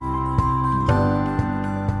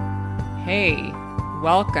Hey,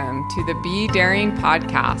 welcome to the Be Daring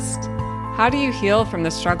podcast. How do you heal from the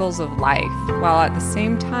struggles of life while at the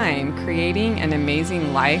same time creating an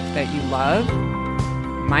amazing life that you love?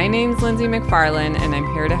 My name's Lindsay McFarland, and I'm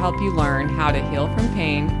here to help you learn how to heal from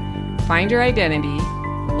pain, find your identity,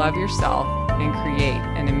 love yourself, and create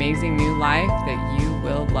an amazing new life that you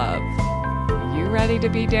will love. You ready to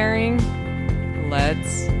be daring?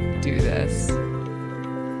 Let's do this.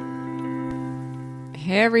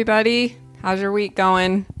 Hey everybody, how's your week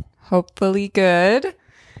going? Hopefully good.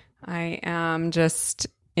 I am just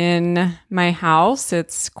in my house.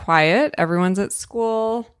 It's quiet. Everyone's at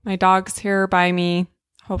school. My dog's here by me.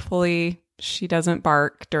 Hopefully she doesn't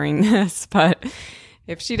bark during this, but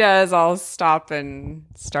if she does, I'll stop and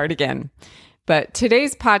start again. But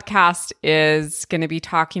today's podcast is going to be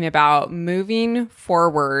talking about moving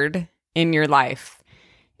forward in your life.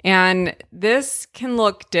 And this can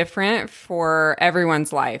look different for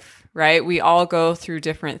everyone's life, right? We all go through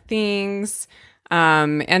different things.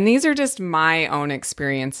 And these are just my own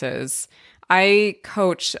experiences. I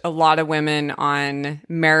coach a lot of women on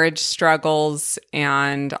marriage struggles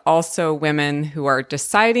and also women who are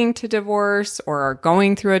deciding to divorce or are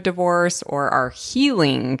going through a divorce or are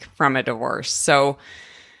healing from a divorce. So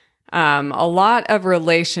a lot of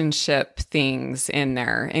relationship things in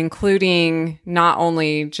there, including not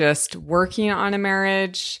only just working on a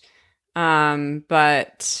marriage,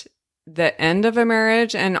 but the end of a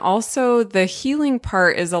marriage. And also the healing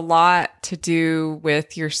part is a lot to do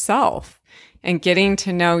with yourself and getting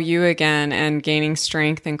to know you again and gaining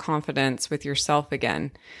strength and confidence with yourself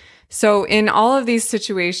again. So in all of these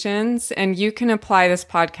situations, and you can apply this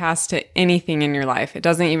podcast to anything in your life. It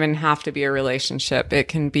doesn't even have to be a relationship. It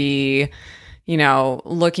can be,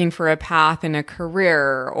 looking for a path in a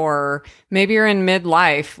career, or maybe you're in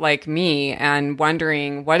midlife like me and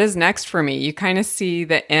wondering what is next for me. You kind of see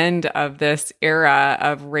the end of this era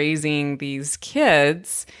of raising these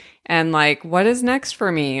kids and like, what is next for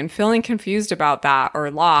me? And feeling confused about that or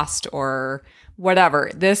lost or whatever.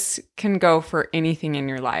 This can go for anything in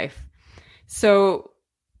your life. So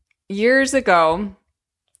years ago,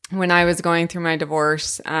 when I was going through my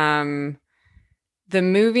divorce, the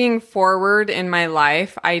moving forward in my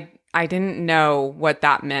life, I didn't know what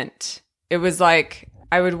that meant. It was like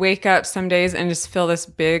I would wake up some days and just feel this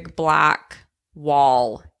big black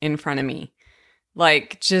wall in front of me.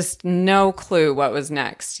 Like just no clue what was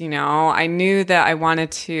next. I knew that I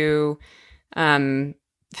wanted to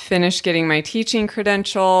finish getting my teaching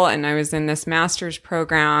credential, and I was in this master's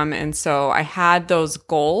program. And so I had those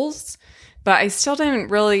goals, but I still didn't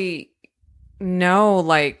really know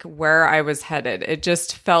like where I was headed. It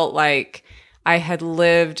just felt like I had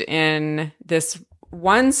lived in this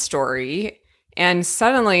one story and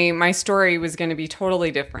suddenly my story was going to be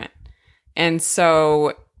totally different. And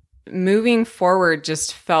so moving forward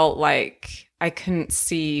just felt like I couldn't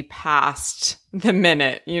see past the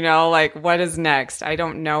minute, like what is next? I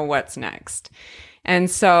don't know what's next.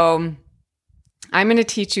 And so I'm going to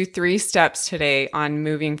teach you 3 steps today on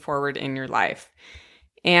moving forward in your life.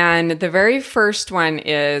 And the very first one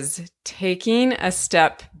is taking a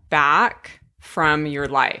step back from your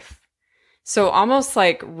life. So almost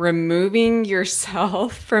like removing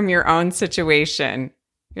yourself from your own situation.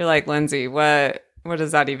 You're like, Lindsay, what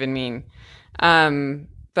does that even mean?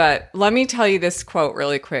 But let me tell you this quote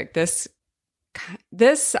really quick. This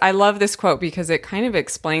I love this quote because it kind of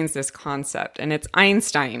explains this concept, and it's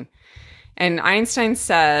Einstein. And Einstein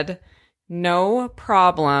said, "No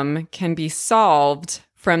problem can be solved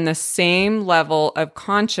from the same level of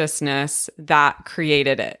consciousness that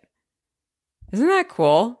created it." Isn't that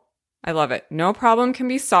cool? I love it. No problem can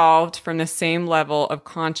be solved from the same level of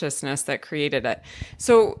consciousness that created it.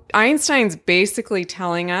 So Einstein's basically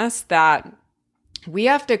telling us that we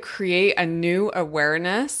have to create a new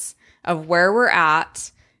awareness of where we're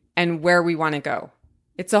at and where we want to go.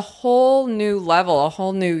 It's a whole new level, a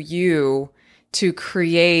whole new you to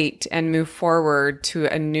create and move forward to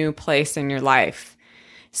a new place in your life.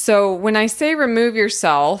 So when I say remove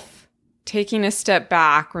yourself, taking a step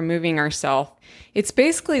back, removing ourselves, it's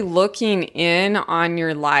basically looking in on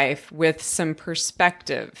your life with some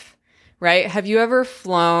perspective, right? Have you ever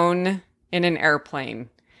flown in an airplane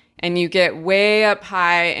and you get way up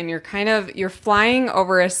high and you're flying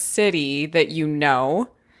over a city that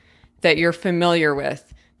that you're familiar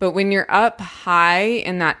with. But when you're up high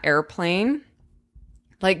in that airplane,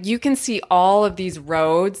 like you can see all of these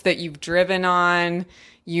roads that you've driven on.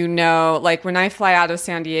 Like when I fly out of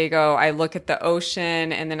San Diego, I look at the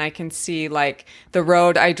ocean and then I can see like the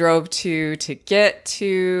road I drove to get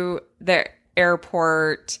to the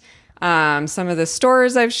airport. some of the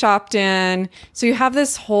stores I've shopped in. So you have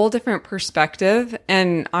this whole different perspective.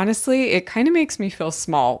 And honestly, it kind of makes me feel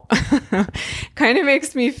small. Kind of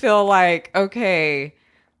makes me feel like, okay,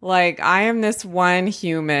 like I am this one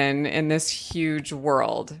human in this huge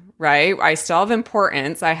world, right? I still have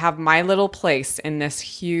importance. I have my little place in this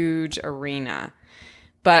huge arena.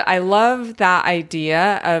 But I love that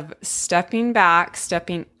idea of stepping back,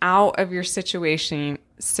 stepping out of your situation,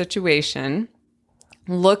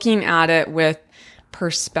 looking at it with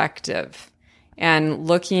perspective and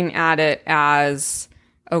looking at it as,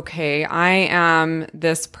 okay, I am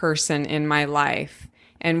this person in my life.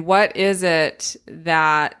 And what is it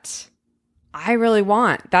that I really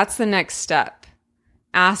want? That's the next step.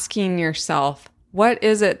 Asking yourself, what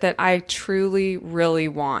is it that I truly, really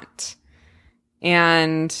want?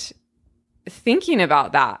 And thinking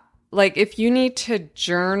about that. Like if you need to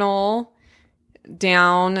journal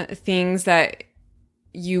down things that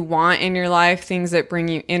you want in your life, things that bring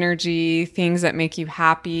you energy, things that make you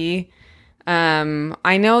happy.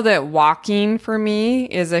 I know that walking for me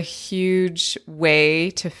is a huge way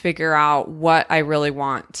to figure out what I really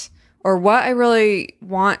want or what I really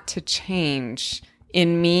want to change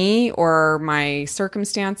in me or my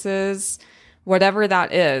circumstances, whatever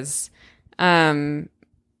that is.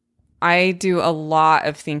 I do a lot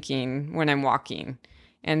of thinking when I'm walking.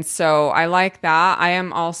 And so I like that. I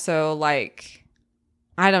am also like,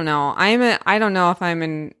 I don't know. I don't know if I'm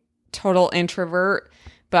a total introvert,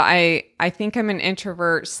 but I think I'm an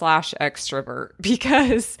introvert / extrovert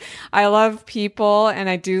because I love people and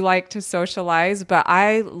I do like to socialize, but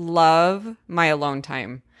I love my alone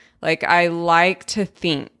time. Like I like to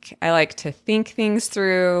think. I like to think things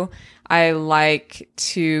through. I like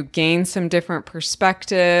to gain some different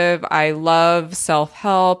perspective. I love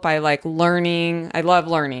self-help. I like learning. I love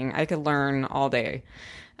learning. I could learn all day.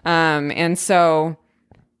 And so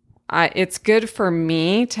it's good for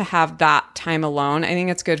me to have that time alone. I think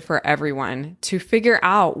it's good for everyone to figure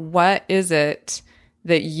out what is it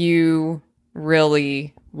that you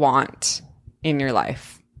really want in your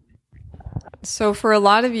life. So for a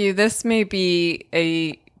lot of you, this may be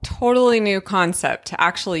a totally new concept to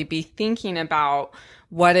actually be thinking about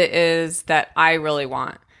what it is that I really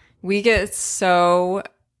want. We get so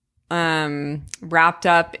wrapped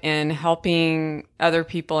up in helping other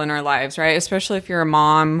people in our lives, right? Especially if you're a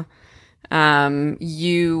mom.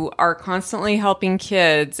 You are constantly helping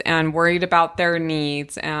kids and worried about their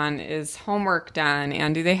needs and is homework done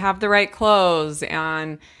and do they have the right clothes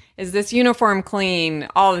and is this uniform clean?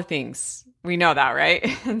 All the things. We know that, right?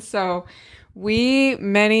 And so we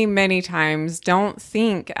many, many times don't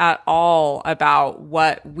think at all about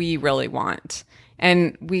what we really want.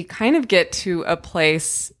 And we kind of get to a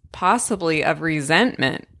place possibly of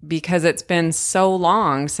resentment because it's been so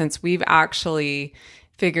long since we've actually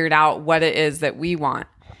figured out what it is that we want.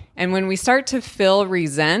 And when we start to feel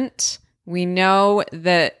resent, we know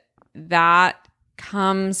that that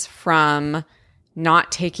comes from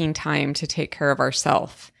not taking time to take care of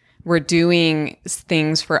ourselves. We're doing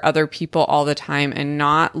things for other people all the time and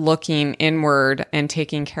not looking inward and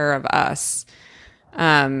taking care of us.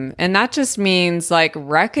 And that just means like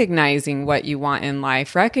recognizing what you want in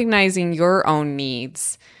life, recognizing your own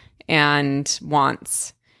needs and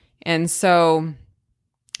wants. And so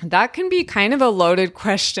that can be kind of a loaded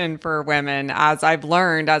question for women, as I've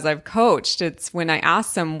learned, as I've coached. It's when I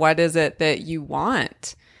ask them, what is it that you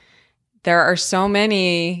want? There are so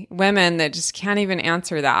many women that just can't even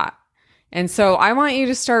answer that. And so I want you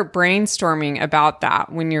to start brainstorming about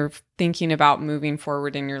that when you're thinking about moving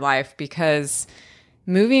forward in your life, because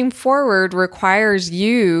moving forward requires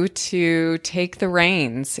you to take the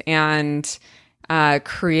reins and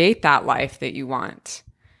create that life that you want.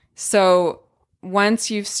 So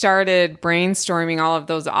once you've started brainstorming all of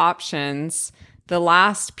those options, the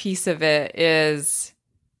last piece of it is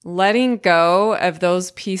letting go of those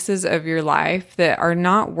pieces of your life that are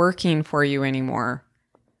not working for you anymore.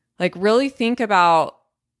 Like really think about,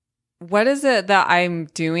 what is it that I'm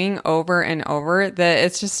doing over and over that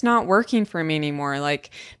it's just not working for me anymore? Like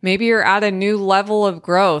maybe you're at a new level of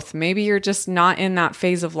growth. Maybe you're just not in that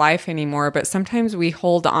phase of life anymore. But sometimes we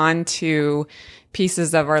hold on to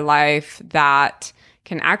pieces of our life that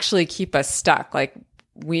can actually keep us stuck. Like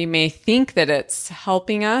we may think that it's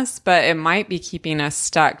helping us, but it might be keeping us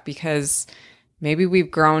stuck because maybe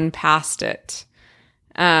we've grown past it.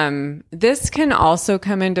 This can also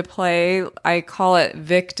come into play. I call it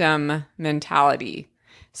victim mentality.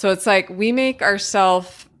 So it's like we make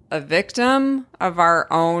ourselves a victim of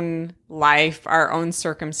our own life, our own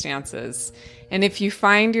circumstances. And if you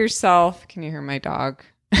find yourself, can you hear my dog?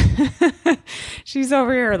 She's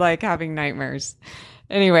over here like having nightmares.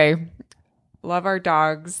 Anyway, love our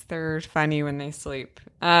dogs. They're funny when they sleep.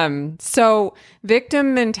 So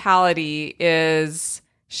victim mentality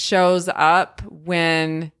shows up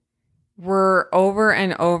when we're over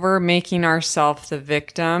and over making ourselves the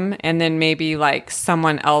victim, and then maybe like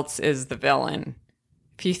someone else is the villain.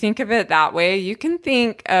 If you think of it that way, you can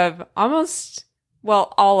think of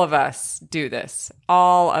all of us do this.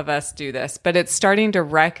 All of us do this, but it's starting to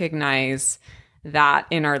recognize that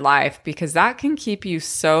in our life, because that can keep you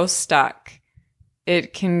so stuck.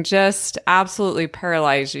 It can just absolutely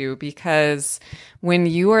paralyze you, because when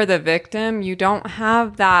you are the victim, you don't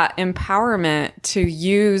have that empowerment to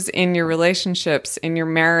use in your relationships, in your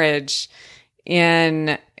marriage,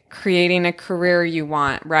 in creating a career you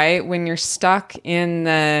want, right? When you're stuck in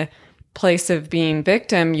the place of being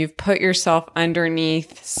victim, you've put yourself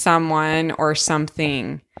underneath someone or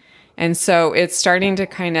something. And so it's starting to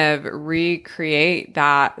kind of recreate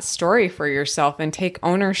that story for yourself and take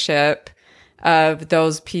ownership of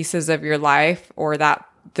those pieces of your life, or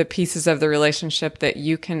the pieces of the relationship that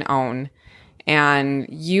you can own. And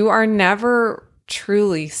you are never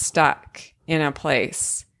truly stuck in a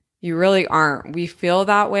place. You really aren't. We feel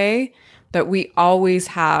that way, but we always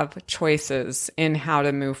have choices in how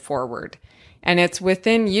to move forward. And it's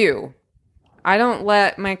within you. I don't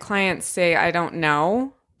let my clients say, I don't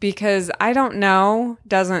know, because I don't know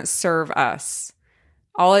doesn't serve us.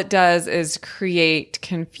 All it does is create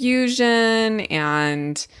confusion,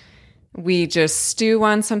 and we just stew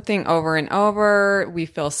on something over and over. We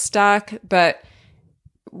feel stuck. But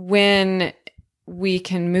when we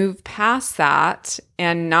can move past that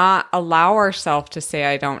and not allow ourselves to say,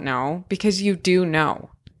 I don't know, because you do know.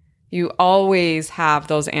 You always have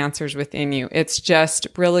those answers within you. It's just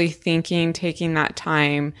really thinking, taking that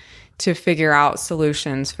time to figure out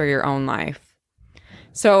solutions for your own life.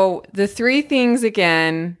 So the 3 things,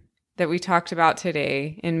 again, that we talked about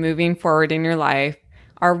today in moving forward in your life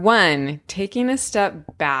are: 1, taking a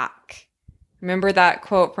step back. Remember that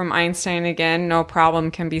quote from Einstein again, no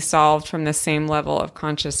problem can be solved from the same level of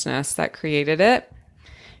consciousness that created it.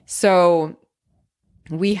 So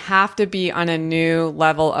we have to be on a new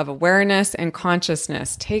level of awareness and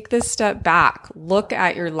consciousness. Take this step back. Look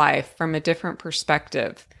at your life from a different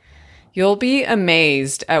perspective. You'll be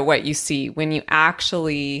amazed at what you see when you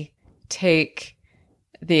actually take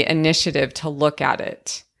the initiative to look at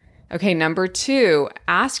it. Okay, number 2,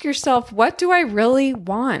 ask yourself, what do I really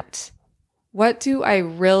want? What do I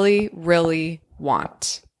really, really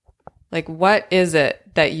want? Like, what is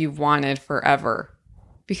it that you've wanted forever?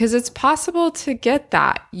 Because it's possible to get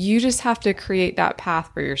that. You just have to create that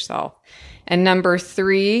path for yourself. And number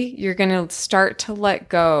 3, you're going to start to let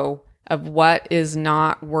go of what is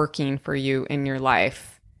not working for you in your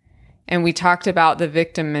life. And we talked about the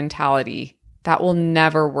victim mentality. That will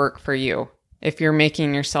never work for you if you're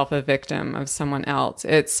making yourself a victim of someone else.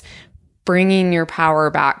 It's bringing your power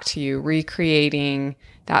back to you, recreating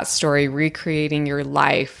that story, recreating your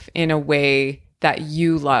life in a way that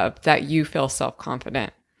you love, that you feel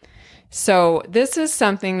self-confident. So this is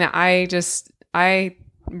something that I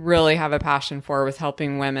really have a passion for with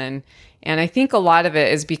helping women. And I think a lot of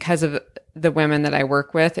it is because of the women that I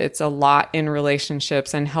work with. It's a lot in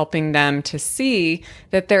relationships and helping them to see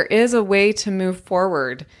that there is a way to move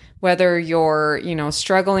forward, whether you're,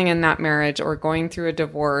 struggling in that marriage or going through a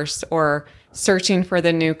divorce or searching for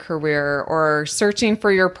the new career or searching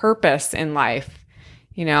for your purpose in life.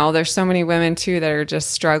 There's so many women too that are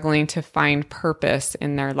just struggling to find purpose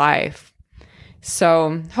in their life.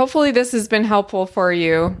 So hopefully this has been helpful for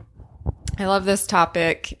you. I love this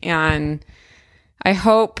topic, and I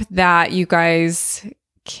hope that you guys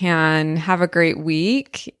can have a great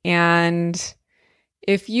week. And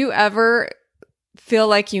if you ever feel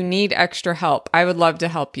like you need extra help, I would love to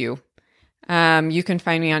help you. You can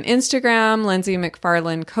find me on Instagram, Lindsay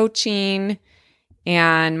McFarland Coaching,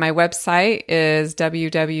 and my website is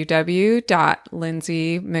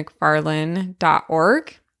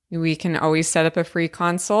www.lindsaymcfarland.org. We can always set up a free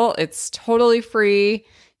consult. It's totally free.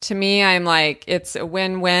 To me, I'm like, it's a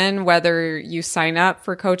win-win whether you sign up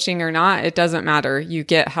for coaching or not. It doesn't matter. You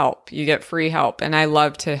get help. You get free help, and I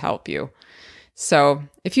love to help you. So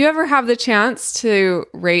if you ever have the chance to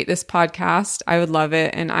rate this podcast, I would love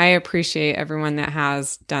it. And I appreciate everyone that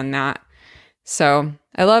has done that. So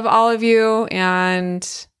I love all of you,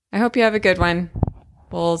 and I hope you have a good one.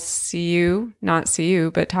 We'll talk to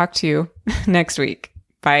you next week.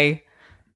 Bye.